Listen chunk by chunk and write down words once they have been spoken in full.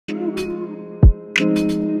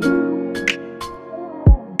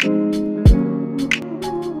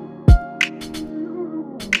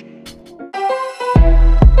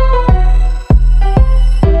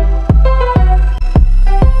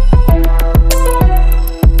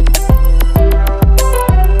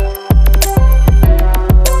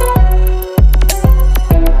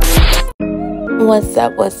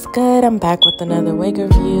What's good? I'm back with another wig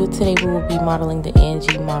review. Today we will be modeling the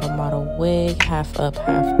Angie Model Wig, half up,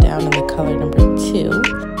 half down, in the color number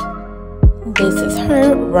 2. This is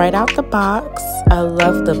her right out the box. I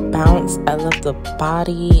love the bounce. I love the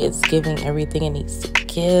body. It's giving everything it needs to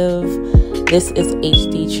give. This is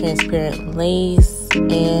HD transparent lace,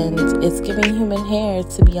 and it's giving human hair,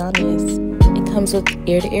 to be honest. It comes with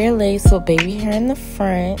ear-to-ear lace with baby hair in the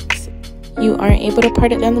front. You aren't able to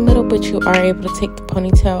part it down the middle, but you are able to take the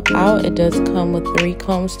ponytail out. It does come with 3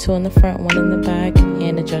 combs, 2 in the front, 1 in the back,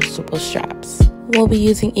 and adjustable straps. We'll be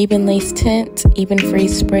using even lace tint, even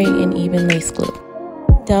freeze spray, and even lace glue.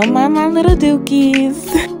 Don't mind my little dookies.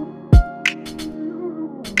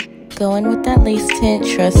 Going with that lace tint,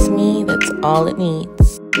 trust me, that's all it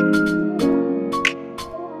needs.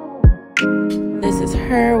 This is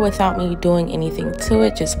her without me doing anything to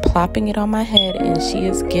it, just plopping it on my head, and she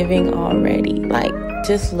is giving already. Like,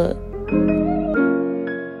 just look.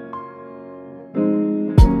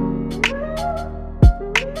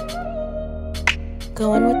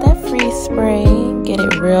 Going with that freeze spray, get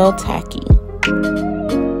it real tacky.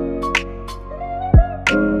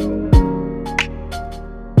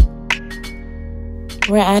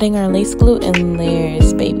 We're adding our lace glue in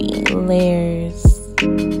layers, baby, layers.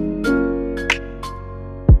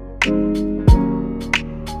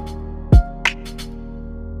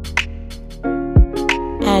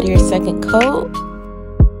 Add your second coat.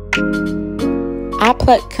 I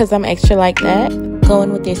pluck because I'm extra like that. Go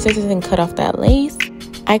in with your scissors and cut off that lace.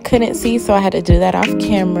 I couldn't see, so I had to do that off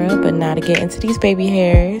camera, but now to get into these baby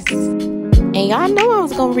hairs. And y'all know I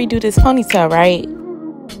was gonna redo this ponytail, right?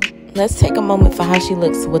 Let's take a moment for how she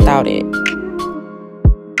looks without it.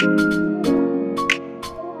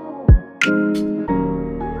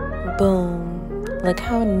 Boom. Look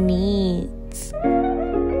how neat.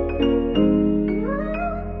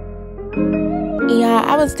 Yeah,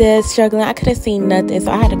 I was dead struggling. I couldn't see nothing,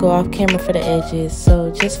 so I had to go off camera for the edges.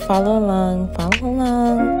 So just follow along, follow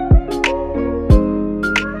along.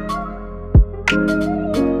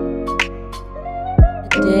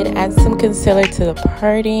 I did add some concealer to the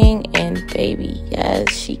parting, and baby,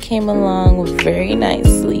 yes, she came along very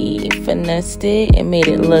nicely, finessed it, and made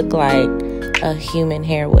it look like a human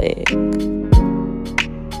hair wig.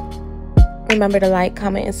 Remember to like,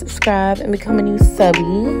 comment, and subscribe, and become a new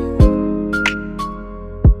subbie.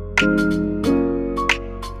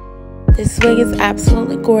 This wig is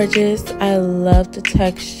absolutely gorgeous. I love the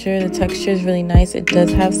texture. The texture is really nice. It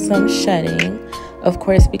does have some shedding, of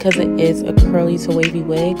course, because it is a curly to wavy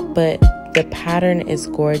wig, but the pattern is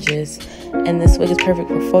gorgeous. And this wig is perfect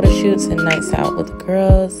for photo shoots and nights out with the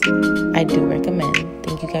girls. I do recommend.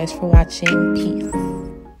 Thank you guys for watching. Peace.